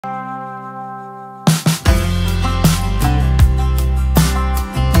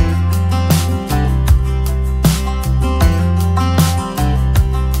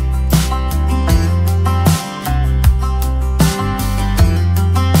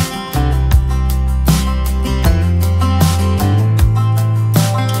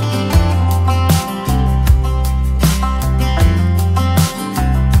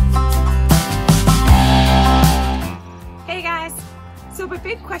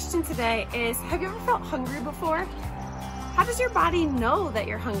question today is, have you ever felt hungry before? How does your body know that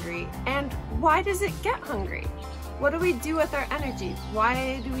you're hungry, and why does it get hungry? What do we do with our energy?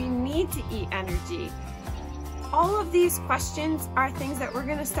 Why do we need to eat energy? All of these questions are things that we're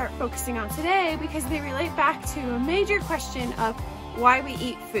going to start focusing on today because they relate back to a major question of why we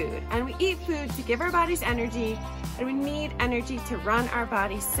eat food. And we eat food to give our bodies energy, and we need energy to run our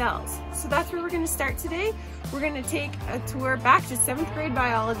body's cells. So that's where we're going to start today. We're going to take a tour back to 7th grade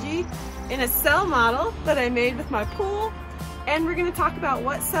biology in a cell model that I made with my pool, and we're going to talk about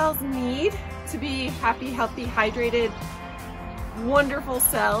what cells need to be happy, healthy, hydrated, wonderful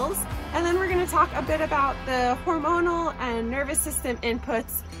cells. And then we're going to talk a bit about the hormonal and nervous system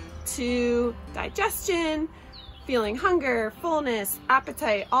inputs to digestion, feeling hunger, fullness,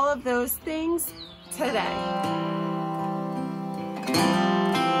 appetite, all of those things today.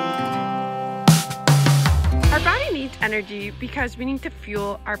 Our body needs energy because we need to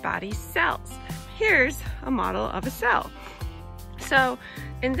fuel our body's cells. Here's a model of a cell. So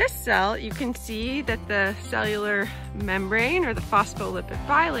in this cell, you can see that the cellular membrane, or the phospholipid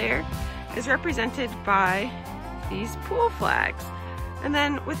bilayer, is represented by these pool flags. And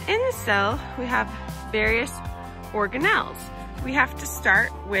then within the cell, we have various organelles. We have to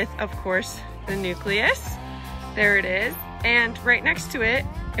start with, of course, the nucleus. There it is. And right next to it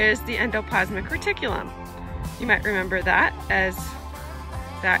is the endoplasmic reticulum. You might remember that as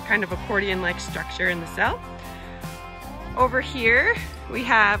that kind of accordion-like structure in the cell. Over here, we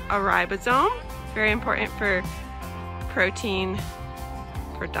have a ribosome, very important for protein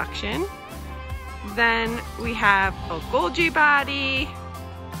production. Then we have a Golgi body,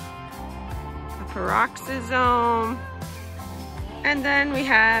 a peroxisome, and then we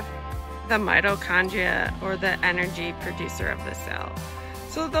have the mitochondria, or the energy producer of the cell.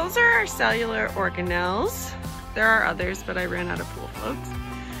 So those are our cellular organelles. There are others, but I ran out of pool floats.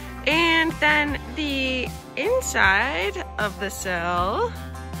 And then the inside of the cell,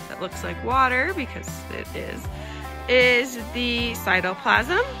 that looks like water because it is the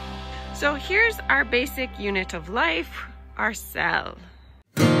cytoplasm. So here's our basic unit of life, our cell.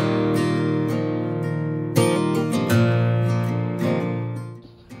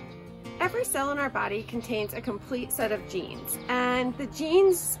 Every cell in our body contains a complete set of genes, and the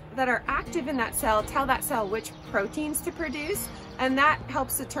genes that are active in that cell tell that cell which proteins to produce, and that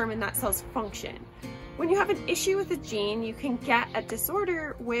helps determine that cell's function. When you have an issue with a gene, you can get a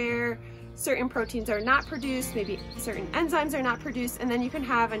disorder where certain proteins are not produced, maybe certain enzymes are not produced, and then you can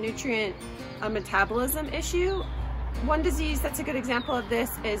have a nutrient metabolism issue. One disease that's a good example of this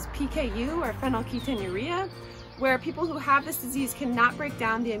is PKU, or phenylketonuria, where people who have this disease cannot break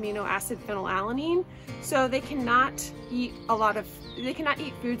down the amino acid phenylalanine, so they cannot eat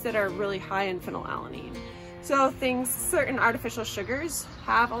foods that are really high in phenylalanine. So certain artificial sugars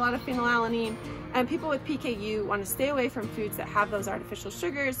have a lot of phenylalanine, and people with PKU want to stay away from foods that have those artificial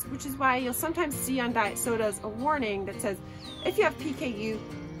sugars, which is why you'll sometimes see on diet sodas a warning that says, if you have PKU,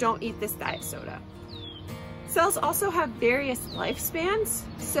 don't eat this diet soda. Cells also have various lifespans,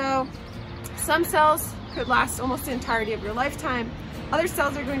 so some cells could last almost the entirety of your lifetime. Other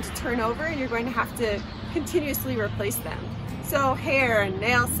cells are going to turn over, and you're going to have to continuously replace them. So hair and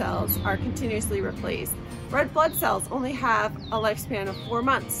nail cells are continuously replaced. Red blood cells only have a lifespan of 4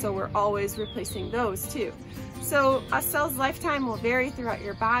 months, so we're always replacing those too. So a cell's lifetime will vary throughout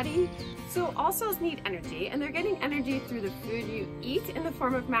your body. So all cells need energy, and they're getting energy through the food you eat in the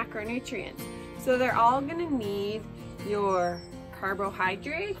form of macronutrients. So they're all gonna need your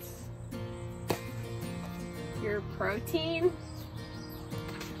carbohydrates, your protein,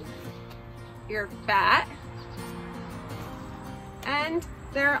 your fat, and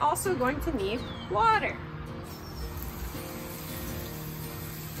they're also going to need water.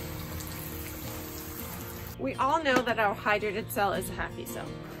 We all know that a hydrated cell is a happy cell.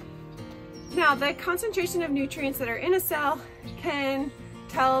 Now, the concentration of nutrients that are in a cell can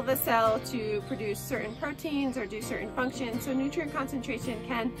tell the cell to produce certain proteins or do certain functions, so nutrient concentration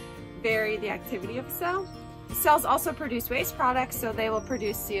can vary the activity of a cell. Cells also produce waste products, so they will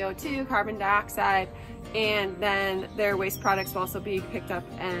produce CO2, carbon dioxide, and then their waste products will also be picked up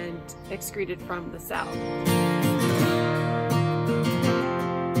and excreted from the cell.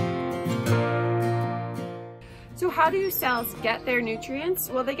 So how do cells get their nutrients?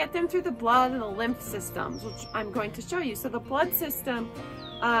 Well, they get them through the blood and the lymph systems, which I'm going to show you. So the blood system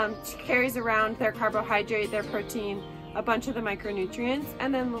carries around their carbohydrate, their protein, a bunch of the micronutrients,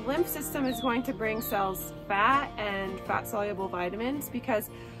 and then the lymph system is going to bring cells fat and fat-soluble vitamins, because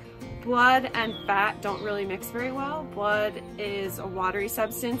blood and fat don't really mix very well. Blood is a watery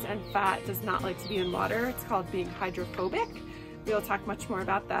substance, and fat does not like to be in water. It's called being hydrophobic. we'll talk much more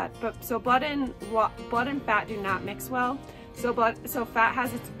about that. But so blood and fat do not mix well. So fat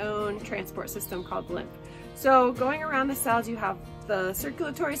has its own transport system called lymph. So going around the cells, you have the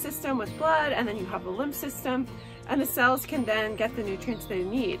circulatory system with blood, and then you have the lymph system, and the cells can then get the nutrients they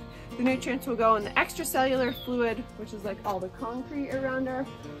need. The nutrients will go in the extracellular fluid, which is like all the concrete around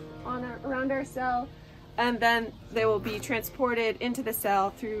our cell, and then they will be transported into the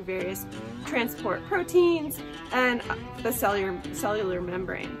cell through various transport proteins and the cellular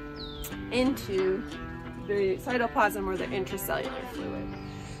membrane into the cytoplasm or the intracellular fluid.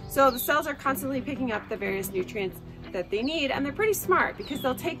 So the cells are constantly picking up the various nutrients that they need, and they're pretty smart because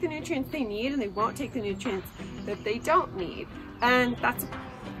they'll take the nutrients they need and they won't take the nutrients that they don't need. And that's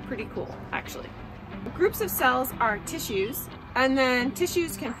pretty cool, actually. Groups of cells are tissues, and then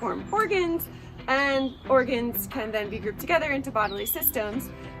tissues can form organs, and organs can then be grouped together into bodily systems.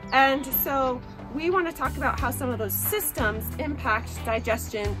 And so we want to talk about how some of those systems impact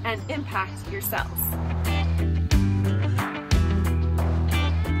digestion and impact your cells.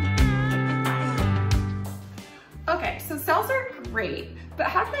 Okay, so cells are great, but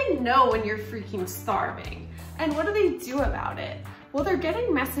how do they know when you're freaking starving? And what do they do about it? Well, they're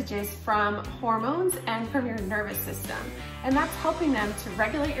getting messages from hormones and from your nervous system, and that's helping them to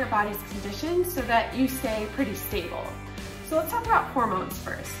regulate your body's conditions so that you stay pretty stable. So let's talk about hormones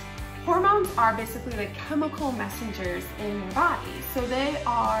first. Hormones are basically the chemical messengers in your body. So they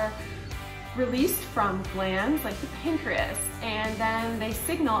are released from glands like the pancreas, and then they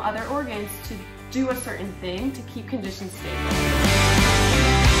signal other organs to do a certain thing to keep conditions stable.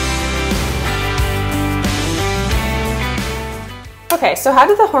 Okay, so how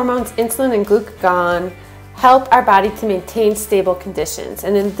do the hormones insulin and glucagon help our body to maintain stable conditions?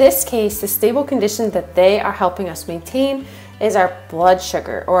 And in this case, the stable condition that they are helping us maintain is our blood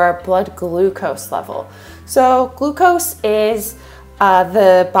sugar or our blood glucose level. So glucose is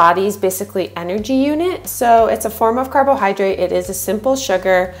the body's basically energy unit. So it's a form of carbohydrate. It is a simple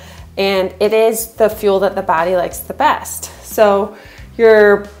sugar, and it is the fuel that the body likes the best. So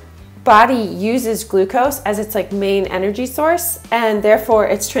your body uses glucose as its like main energy source, and therefore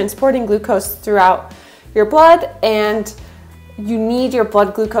it's transporting glucose throughout your blood, and you need your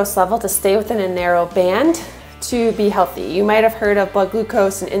blood glucose level to stay within a narrow band to be healthy. You might have heard of blood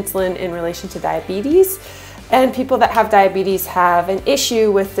glucose and insulin in relation to diabetes, and people that have diabetes have an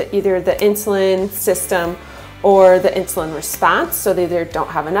issue with either the insulin system or the insulin response. So they either don't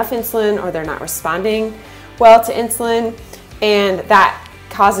have enough insulin or they're not responding well to insulin, and that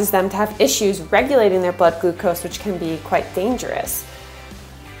causes them to have issues regulating their blood glucose, which can be quite dangerous.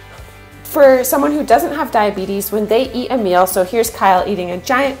 For someone who doesn't have diabetes, when they eat a meal, so here's Kyle eating a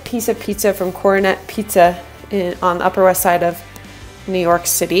giant piece of pizza from Coronet Pizza on the Upper West Side of New York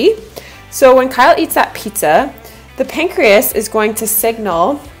City. So when Kyle eats that pizza, the pancreas is going to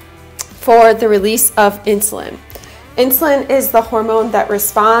signal for the release of insulin. Insulin is the hormone that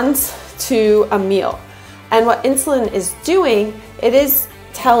responds to a meal. And what insulin is doing, it is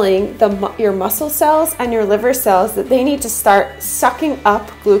telling your muscle cells and your liver cells that they need to start sucking up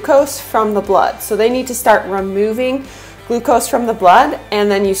glucose from the blood. So they need to start removing glucose from the blood,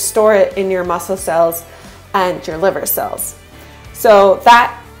 and then you store it in your muscle cells and your liver cells. So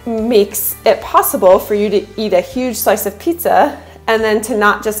that makes it possible for you to eat a huge slice of pizza and then to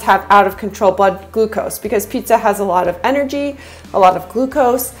not just have out of control blood glucose, because pizza has a lot of energy, a lot of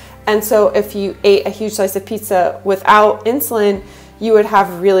glucose. And so if you ate a huge slice of pizza without insulin, you would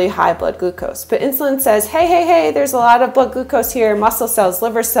have really high blood glucose. But insulin says, hey, there's a lot of blood glucose here, muscle cells,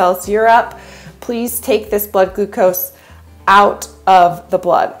 liver cells, you're up. Please take this blood glucose out of the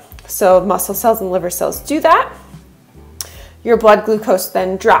blood. So muscle cells and liver cells do that. Your blood glucose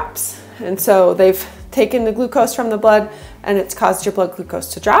then drops. And so they've taken the glucose from the blood, and it's caused your blood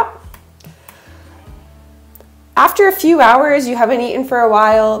glucose to drop. After a few hours, you haven't eaten for a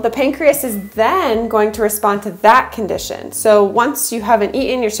while, the pancreas is then going to respond to that condition. So once you haven't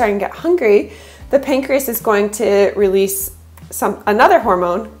eaten, you're starting to get hungry, the pancreas is going to release another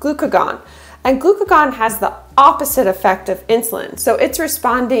hormone, glucagon. And glucagon has the opposite effect of insulin. So it's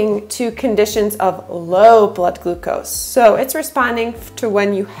responding to conditions of low blood glucose. So it's responding to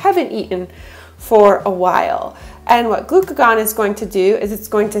when you haven't eaten for a while. And what glucagon is going to do is it's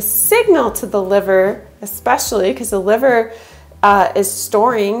going to signal to the liver, especially because the liver is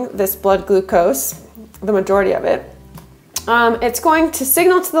storing this blood glucose, the majority of it. It's going to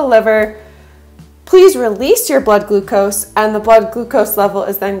signal to the liver, please release your blood glucose, and the blood glucose level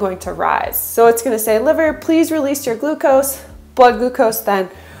is then going to rise. So it's going to say, liver, please release your glucose. Blood glucose then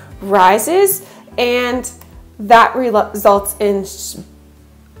rises, and that results in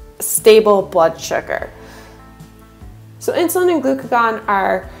stable blood sugar. So insulin and glucagon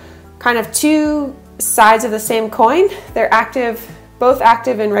are kind of two sides of the same coin. They're both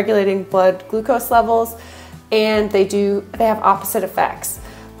active in regulating blood glucose levels, and they have opposite effects.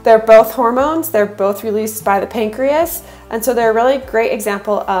 They're both hormones, they're both released by the pancreas, and so they're a really great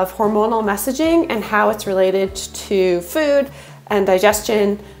example of hormonal messaging and how it's related to food and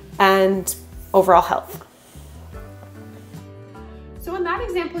digestion and overall health. So in that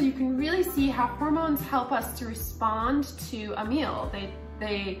example, you can really see how hormones help us to respond to a meal.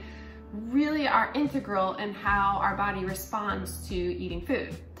 They really are integral in how our body responds to eating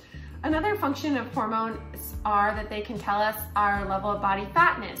food. Another function of hormones are that they can tell us our level of body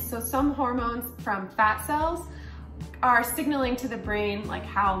fatness. So some hormones from fat cells are signaling to the brain like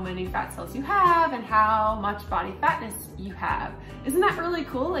how many fat cells you have and how much body fatness you have. Isn't that really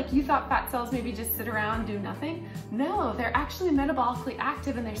cool? Like, you thought fat cells maybe just sit around and do nothing? No, they're actually metabolically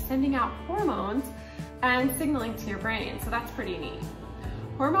active and they're sending out hormones and signaling to your brain. So that's pretty neat.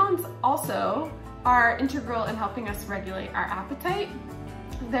 Hormones also are integral in helping us regulate our appetite.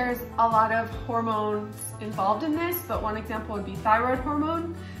 There's a lot of hormones involved in this, but one example would be thyroid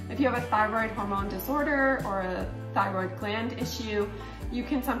hormone. If you have a thyroid hormone disorder or a thyroid gland issue, you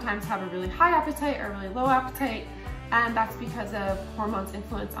can sometimes have a really high appetite or a really low appetite, and that's because of hormones'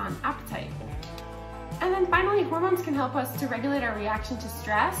 influence on appetite. And then finally, hormones can help us to regulate our reaction to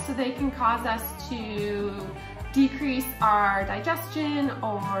stress, so they can cause us to decrease our digestion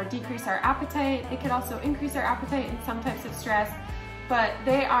or decrease our appetite. It could also increase our appetite in some types of stress, but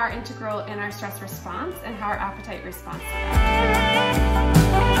they are integral in our stress response and how our appetite responds to that.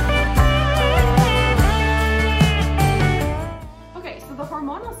 Okay, so the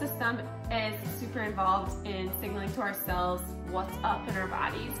hormonal system is super involved in signaling to our cells what's up in our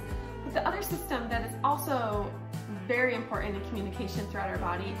bodies. But the other system that is also very important in communication throughout our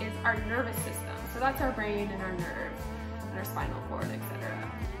body is our nervous system. So that's our brain and our nerves and our spinal cord,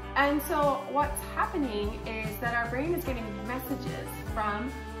 etc. And so what's happening is that our brain is getting messages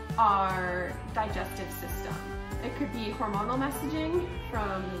from our digestive system. It could be hormonal messaging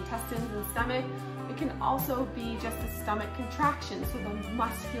from the intestines and stomach. It can also be just the stomach contractions, so the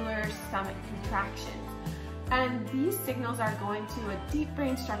muscular stomach contractions. And these signals are going to a deep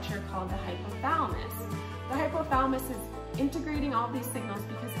brain structure called the hypothalamus. The hypothalamus is integrating all these signals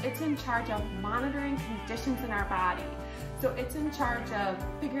because it's in charge of monitoring conditions in our body. So it's in charge of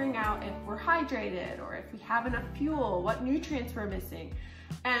figuring out if we're hydrated or if we have enough fuel, what nutrients we're missing.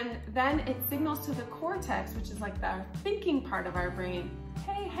 And then it signals to the cortex, which is like the thinking part of our brain,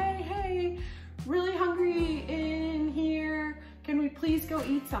 hey, hey, hey, really hungry in here. Can we please go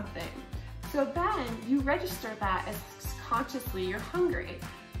eat something? So then you register that as consciously you're hungry.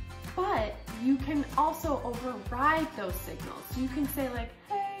 But you can also override those signals. So you can say like,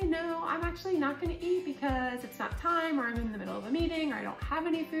 hey, no, I'm actually not gonna eat because it's not time, or I'm in the middle of a meeting, or I don't have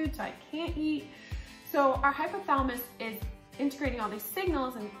any food, so I can't eat. So our hypothalamus is integrating all these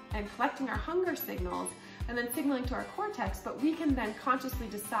signals and collecting our hunger signals and then signaling to our cortex, but we can then consciously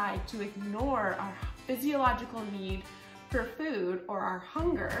decide to ignore our physiological need for food or our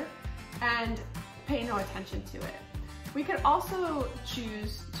hunger and pay no attention to it. We could also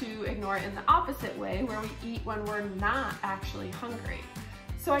choose to ignore it in the opposite way, where we eat when we're not actually hungry.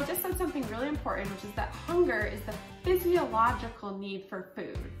 So I just said something really important, which is that hunger is the physiological need for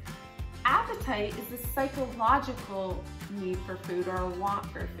food. Appetite is the psychological need for food or a want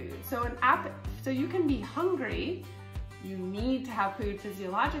for food. So you can be hungry, you need to have food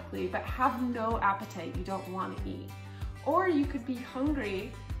physiologically, but have no appetite, you don't want to eat. Or you could be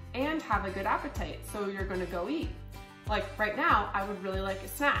hungry and have a good appetite, so you're going to go eat. Like right now, I would really like a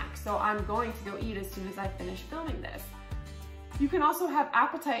snack, so I'm going to go eat as soon as I finish filming this. You can also have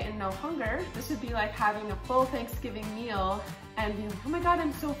appetite and no hunger. This would be like having a full Thanksgiving meal and being like, oh my God,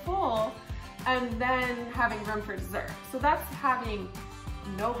 I'm so full, and then having room for dessert. So that's having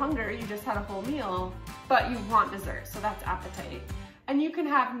no hunger, you just had a whole meal, but you want dessert, so that's appetite. And you can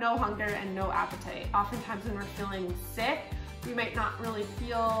have no hunger and no appetite. Oftentimes when we're feeling sick, we might not really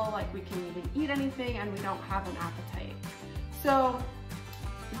feel like we can even eat anything and we don't have an appetite. So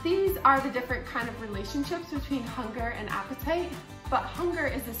these are the different kind of relationships between hunger and appetite, but hunger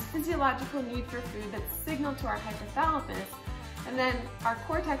is this physiological need for food that's signaled to our hypothalamus, and then our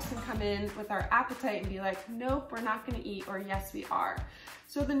cortex can come in with our appetite and be like, nope, we're not gonna eat, or yes, we are.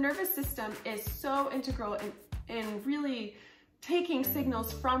 So the nervous system is so integral in really taking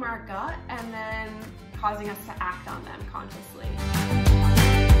signals from our gut and then causing us to act on them consciously.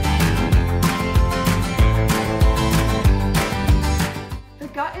 The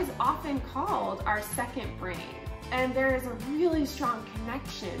gut is often called our second brain, and there is a really strong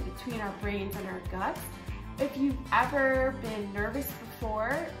connection between our brains and our guts, If you've ever been nervous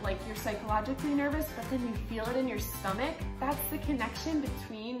before, like you're psychologically nervous, but then you feel it in your stomach, that's the connection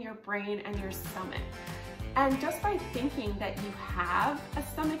between your brain and your stomach. And just by thinking that you have a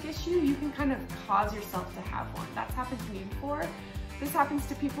stomach issue, you can kind of cause yourself to have one. That's happened to me before. This happens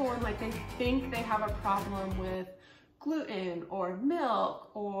to people when like they think they have a problem with gluten or milk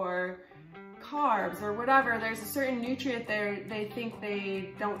or carbs or whatever. There's a certain nutrient there they think they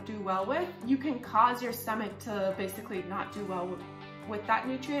don't do well with. You can cause your stomach to basically not do well with that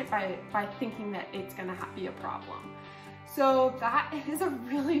nutrient by thinking that it's gonna be a problem. So that is a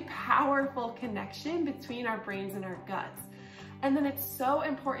really powerful connection between our brains and our guts. And then it's so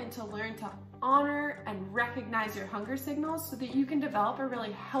important to learn to honor and recognize your hunger signals so that you can develop a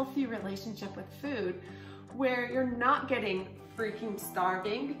really healthy relationship with food where you're not getting freaking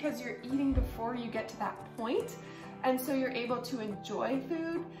starving because you're eating before you get to that point. And so you're able to enjoy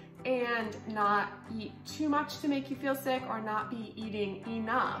food and not eat too much to make you feel sick or not be eating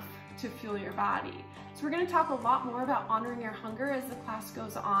enough to fuel your body. So we're going to talk a lot more about honoring your hunger as the class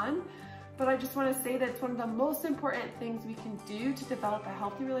goes on, but I just want to say that it's one of the most important things we can do to develop a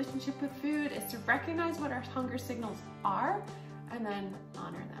healthy relationship with food is to recognize what our hunger signals are and then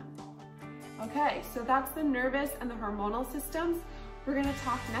honor them. Okay, so that's the nervous and the hormonal systems. We're going to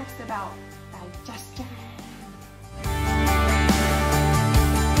talk next about digestion.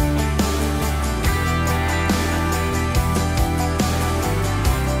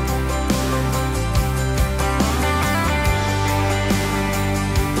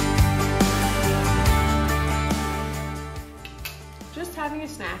 Having a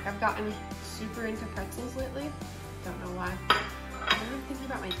snack. I've gotten super into pretzels lately. Don't know why. I'm thinking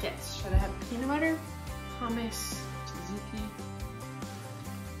about my dips. Should I have peanut butter, hummus, tzatziki?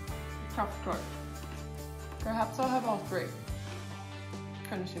 Tough choice. Perhaps I'll have all three.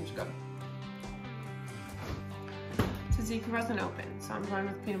 Kind of seems good. Tzatziki wasn't open, so I'm going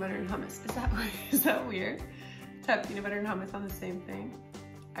with peanut butter and hummus. Is that weird? To have peanut butter and hummus on the same thing?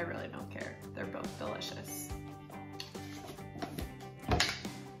 I really don't care. They're both delicious.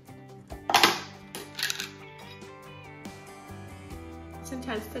 It's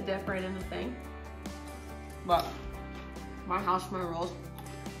intense to dip right in the thing, but my house, my rules.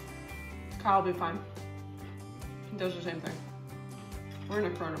 Kyle will be fine. He does the same thing. We're in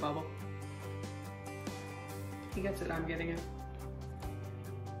a Corona bubble. He gets it, I'm getting it.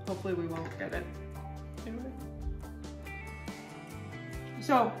 Hopefully we won't get it. Anyway.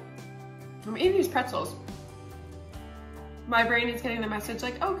 So, I'm eating these pretzels. My brain is getting the message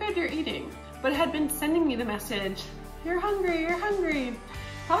like, oh good, you're eating. But it had been sending me the message, you're hungry,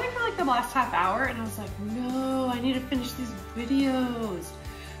 probably for like the last half hour, and I was like, no, I need to finish these videos.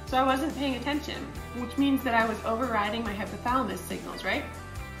 So I wasn't paying attention, which means that I was overriding my hypothalamus signals, right?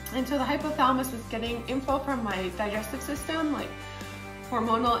 And so the hypothalamus was getting info from my digestive system, like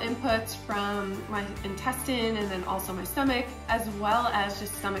hormonal inputs from my intestine and then also my stomach, as well as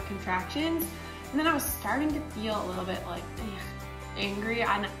just stomach contractions. And then I was starting to feel a little bit like angry,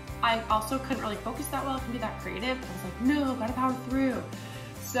 and I also couldn't really focus that well. I couldn't be that creative. I was like, no, gotta power through.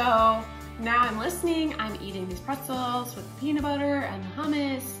 So now I'm listening. I'm eating these pretzels with peanut butter and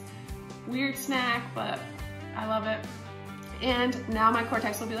hummus. Weird snack, but I love it. And now my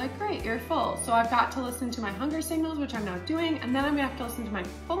cortex will be like, great, you're full. So I've got to listen to my hunger signals, which I'm now doing, and then I'm gonna have to listen to my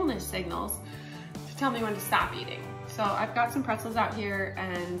fullness signals to tell me when to stop eating. So I've got some pretzels out here,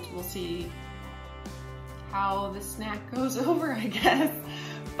 and we'll see how the snack goes over, I guess.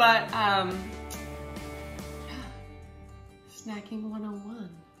 But snacking 101.